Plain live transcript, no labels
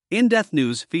In-depth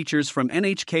news features from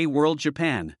NHK World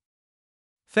Japan.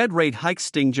 Fed rate hikes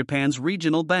sting Japan's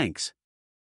regional banks.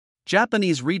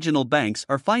 Japanese regional banks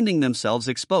are finding themselves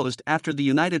exposed after the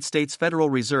United States Federal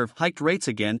Reserve hiked rates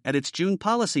again at its June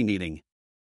policy meeting.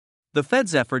 The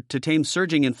Fed's effort to tame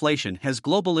surging inflation has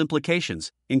global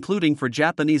implications, including for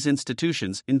Japanese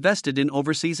institutions invested in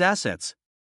overseas assets.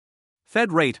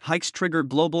 Fed rate hikes trigger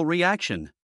global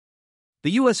reaction.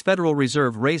 The U.S. Federal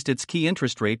Reserve raised its key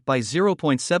interest rate by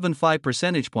 0.75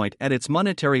 percentage point at its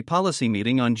monetary policy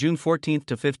meeting on June 14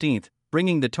 to 15,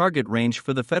 bringing the target range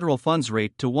for the federal funds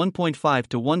rate to 1.5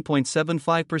 to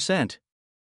 1.75%.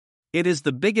 It is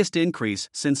the biggest increase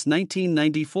since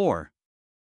 1994.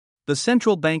 The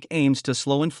central bank aims to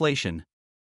slow inflation.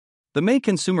 The May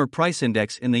Consumer Price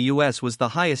Index in the U.S. was the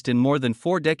highest in more than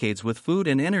 4 decades, with food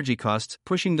and energy costs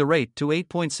pushing the rate to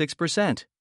 8.6%.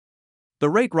 The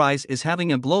rate rise is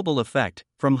having a global effect,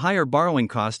 from higher borrowing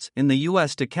costs in the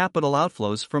U.S. to capital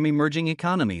outflows from emerging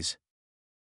economies.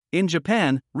 In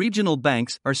Japan, regional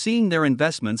banks are seeing their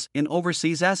investments in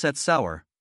overseas assets sour.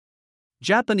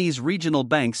 Japanese regional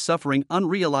banks suffering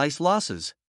unrealized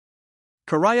losses.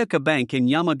 Karayaka Bank in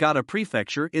Yamagata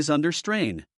Prefecture is under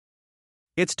strain.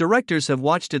 Its directors have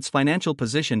watched its financial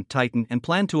position tighten and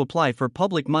plan to apply for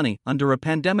public money under a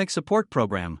pandemic support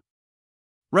program.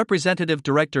 Representative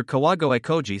Director Kawago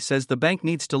Ekoji says the bank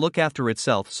needs to look after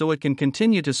itself so it can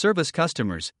continue to service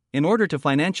customers. In order to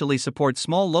financially support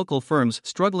small local firms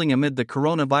struggling amid the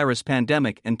coronavirus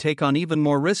pandemic and take on even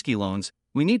more risky loans,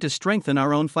 we need to strengthen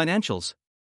our own financials.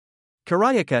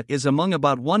 Karayaka is among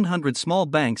about 100 small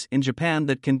banks in Japan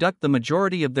that conduct the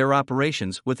majority of their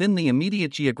operations within the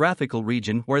immediate geographical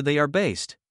region where they are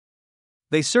based.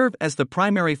 They serve as the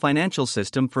primary financial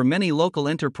system for many local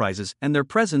enterprises, and their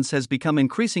presence has become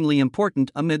increasingly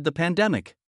important amid the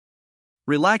pandemic.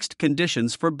 Relaxed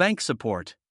conditions for bank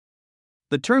support.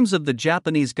 The terms of the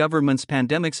Japanese government's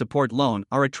pandemic support loan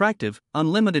are attractive: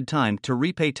 unlimited time to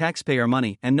repay taxpayer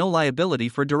money and no liability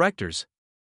for directors.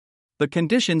 The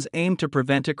conditions aim to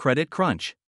prevent a credit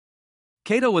crunch.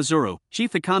 Kato Azuru,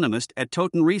 chief economist at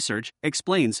Toten Research,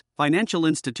 explains, financial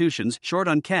institutions short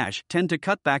on cash tend to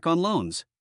cut back on loans.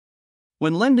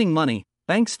 When lending money,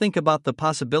 banks think about the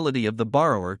possibility of the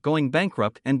borrower going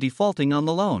bankrupt and defaulting on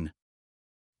the loan.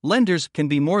 Lenders can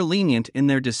be more lenient in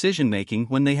their decision-making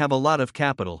when they have a lot of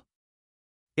capital.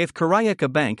 If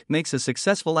Karayaka Bank makes a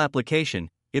successful application,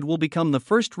 it will become the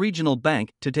first regional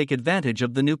bank to take advantage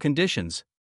of the new conditions.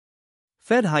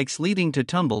 Fed hikes leading to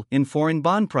tumble in foreign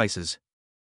bond prices.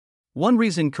 One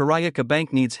reason Karayaka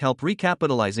Bank needs help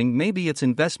recapitalizing may be its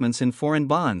investments in foreign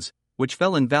bonds, which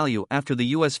fell in value after the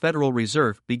U.S. Federal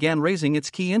Reserve began raising its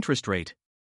key interest rate.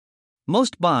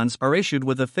 Most bonds are issued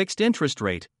with a fixed interest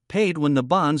rate, paid when the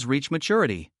bonds reach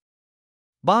maturity.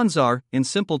 Bonds are, in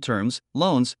simple terms,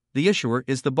 loans. The issuer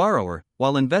is the borrower,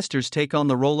 while investors take on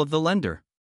the role of the lender.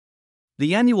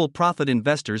 The annual profit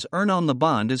investors earn on the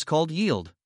bond is called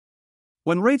yield.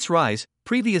 When rates rise,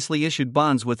 previously issued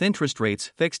bonds with interest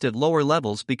rates fixed at lower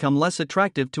levels become less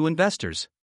attractive to investors.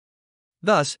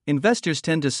 Thus, investors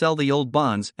tend to sell the old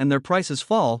bonds and their prices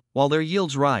fall, while their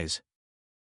yields rise.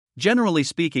 Generally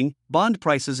speaking, bond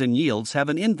prices and yields have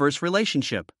an inverse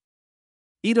relationship.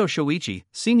 Ito Shoichi,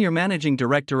 senior managing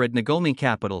director at Nagomi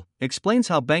Capital, explains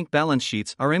how bank balance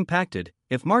sheets are impacted.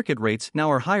 If market rates now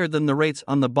are higher than the rates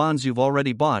on the bonds you've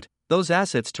already bought, those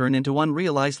assets turn into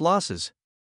unrealized losses.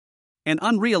 An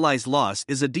unrealized loss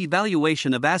is a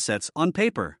devaluation of assets on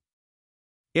paper.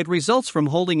 It results from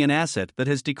holding an asset that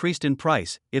has decreased in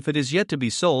price. If it is yet to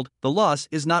be sold, the loss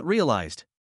is not realized.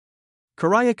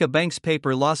 Karayaka Bank's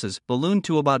paper losses ballooned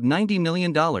to about $90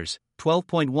 million,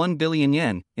 12.1 billion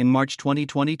yen, in March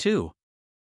 2022.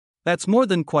 That's more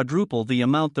than quadruple the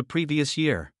amount the previous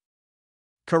year.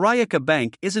 Karayaka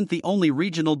Bank isn't the only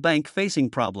regional bank facing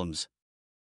problems.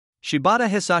 Shibata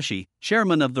Hisashi,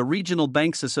 chairman of the Regional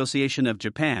Banks Association of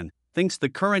Japan, thinks the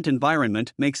current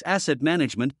environment makes asset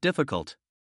management difficult.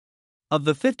 Of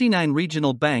the 59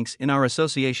 regional banks in our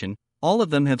association, all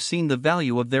of them have seen the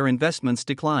value of their investments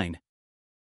decline.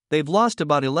 They've lost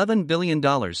about $11 billion,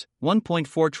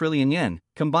 1.4 trillion yen,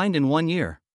 combined in 1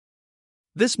 year.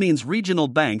 This means regional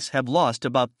banks have lost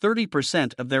about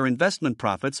 30% of their investment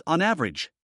profits on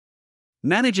average.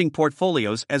 Managing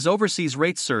portfolios as overseas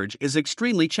rates surge is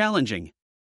extremely challenging.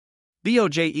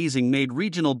 BOJ easing made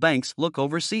regional banks look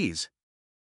overseas.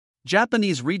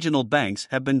 Japanese regional banks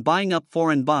have been buying up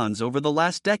foreign bonds over the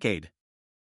last decade.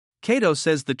 Kato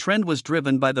says the trend was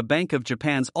driven by the Bank of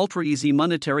Japan's ultra-easy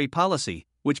monetary policy,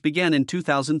 which began in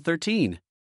 2013.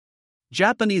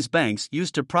 Japanese banks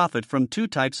used to profit from 2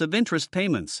 types of interest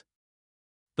payments.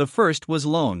 The first was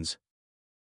loans.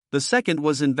 The second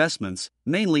was investments,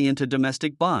 mainly into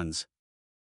domestic bonds.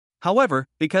 However,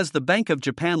 because the Bank of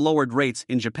Japan lowered rates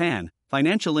in Japan,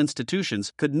 financial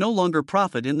institutions could no longer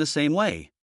profit in the same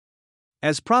way.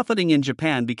 As profiting in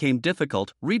Japan became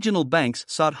difficult, regional banks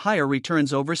sought higher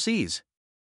returns overseas.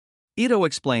 Ito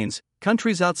explains,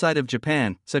 countries outside of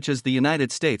Japan, such as the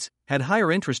United States, had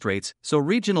higher interest rates, so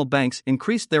regional banks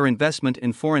increased their investment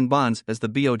in foreign bonds as the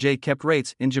BOJ kept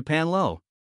rates in Japan low.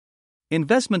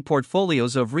 Investment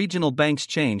portfolios of regional banks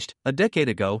changed. A decade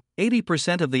ago,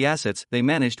 80% of the assets they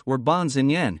managed were bonds in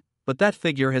yen, but that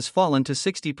figure has fallen to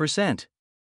 60%.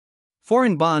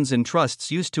 Foreign bonds and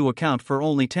trusts used to account for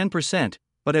only 10%,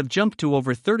 but have jumped to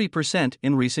over 30%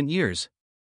 in recent years.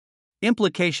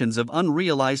 Implications of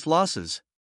unrealized losses.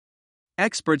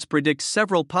 Experts predict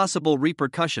several possible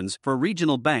repercussions for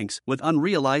regional banks with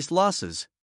unrealized losses.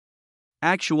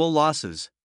 Actual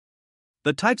losses.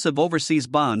 The types of overseas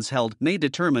bonds held may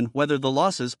determine whether the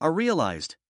losses are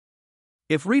realized.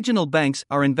 If regional banks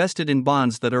are invested in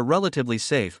bonds that are relatively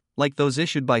safe, like those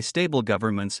issued by stable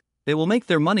governments, they will make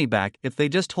their money back if they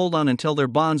just hold on until their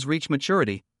bonds reach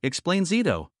maturity, explains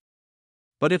Ito.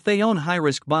 But if they own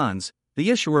high-risk bonds, the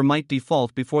issuer might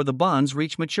default before the bonds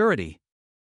reach maturity.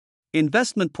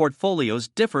 Investment portfolios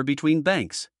differ between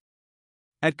banks.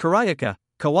 At Karayaka,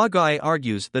 Kawagai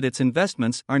argues that its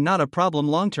investments are not a problem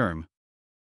long-term.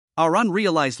 Our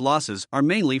unrealized losses are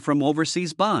mainly from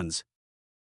overseas bonds.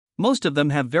 Most of them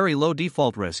have very low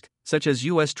default risk, such as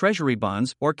U.S. Treasury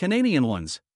bonds or Canadian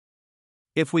ones.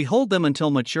 If we hold them until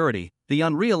maturity, the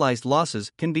unrealized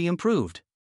losses can be improved.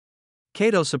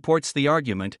 Kato supports the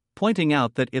argument, pointing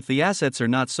out that if the assets are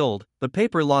not sold, the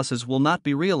paper losses will not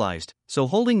be realized, so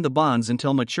holding the bonds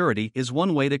until maturity is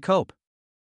one way to cope.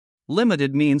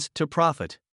 Limited means to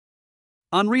profit.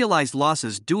 Unrealized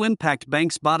losses do impact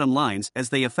banks' bottom lines as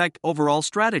they affect overall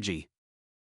strategy.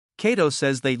 Kato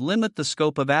says they limit the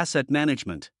scope of asset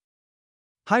management.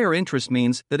 Higher interest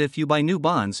means that if you buy new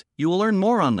bonds, you will earn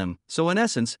more on them, so in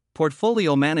essence,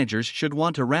 portfolio managers should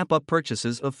want to ramp up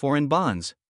purchases of foreign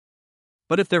bonds.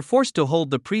 But if they're forced to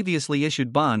hold the previously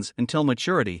issued bonds until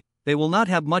maturity, they will not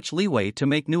have much leeway to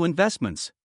make new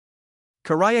investments.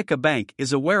 Karayaka Bank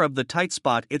is aware of the tight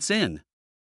spot it's in.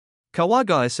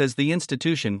 Kawagai says the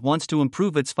institution wants to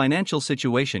improve its financial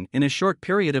situation in a short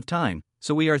period of time,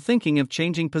 so we are thinking of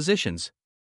changing positions.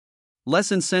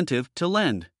 Less incentive to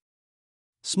lend.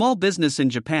 Small business in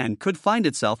Japan could find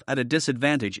itself at a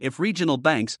disadvantage if regional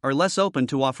banks are less open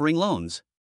to offering loans.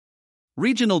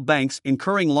 Regional banks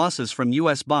incurring losses from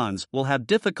U.S. bonds will have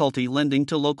difficulty lending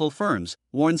to local firms,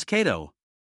 warns Kato.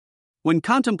 When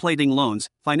contemplating loans,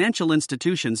 financial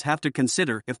institutions have to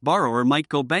consider if borrower might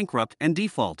go bankrupt and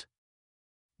default.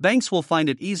 Banks will find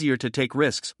it easier to take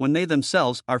risks when they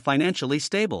themselves are financially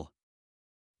stable.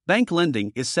 Bank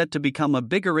lending is set to become a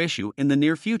bigger issue in the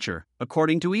near future,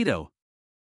 according to Ito.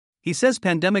 He says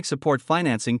pandemic support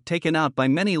financing taken out by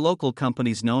many local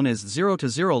companies known as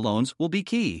zero-to-zero loans will be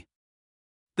key.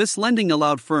 This lending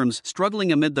allowed firms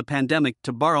struggling amid the pandemic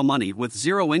to borrow money with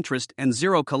zero interest and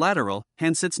zero collateral,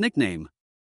 hence its nickname.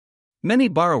 Many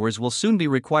borrowers will soon be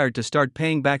required to start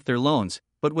paying back their loans,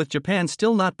 but with Japan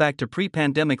still not back to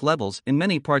pre-pandemic levels in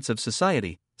many parts of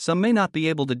society, some may not be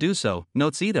able to do so,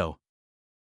 notes Ito.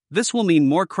 This will mean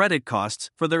more credit costs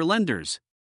for their lenders.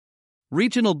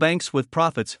 Regional banks with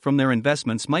profits from their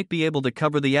investments might be able to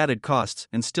cover the added costs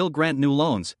and still grant new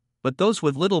loans, but those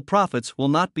with little profits will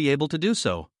not be able to do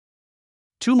so.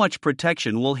 Too much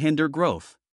protection will hinder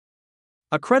growth.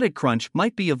 A credit crunch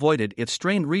might be avoided if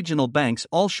strained regional banks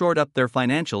all shored up their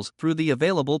financials through the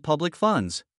available public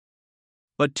funds.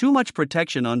 But too much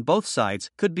protection on both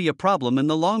sides could be a problem in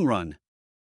the long run.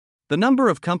 The number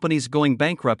of companies going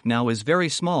bankrupt now is very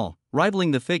small,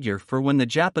 rivaling the figure for when the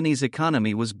Japanese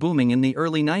economy was booming in the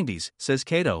early 90s, says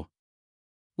Kato.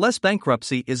 Less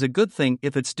bankruptcy is a good thing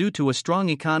if it's due to a strong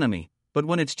economy, but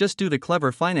when it's just due to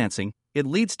clever financing, it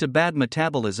leads to bad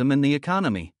metabolism in the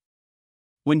economy.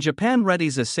 When Japan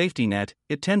readies a safety net,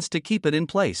 it tends to keep it in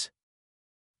place.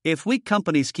 If weak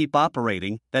companies keep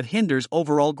operating, that hinders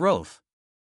overall growth.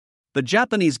 The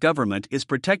Japanese government is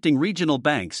protecting regional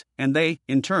banks, and they,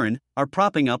 in turn, are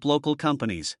propping up local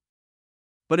companies.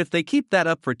 But if they keep that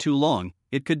up for too long,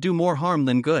 it could do more harm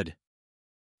than good.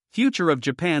 Future of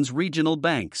Japan's regional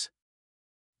banks.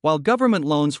 While government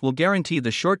loans will guarantee the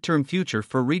short-term future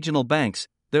for regional banks,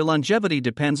 their longevity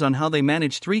depends on how they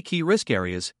manage three key risk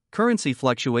areas: currency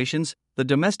fluctuations, the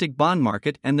domestic bond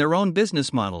market, and their own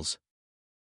business models.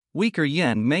 Weaker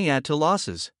yen may add to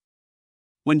losses.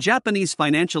 When Japanese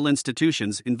financial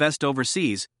institutions invest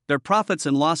overseas, their profits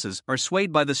and losses are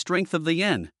swayed by the strength of the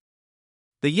yen.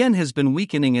 The yen has been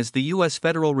weakening as the U.S.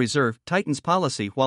 Federal Reserve tightens policy while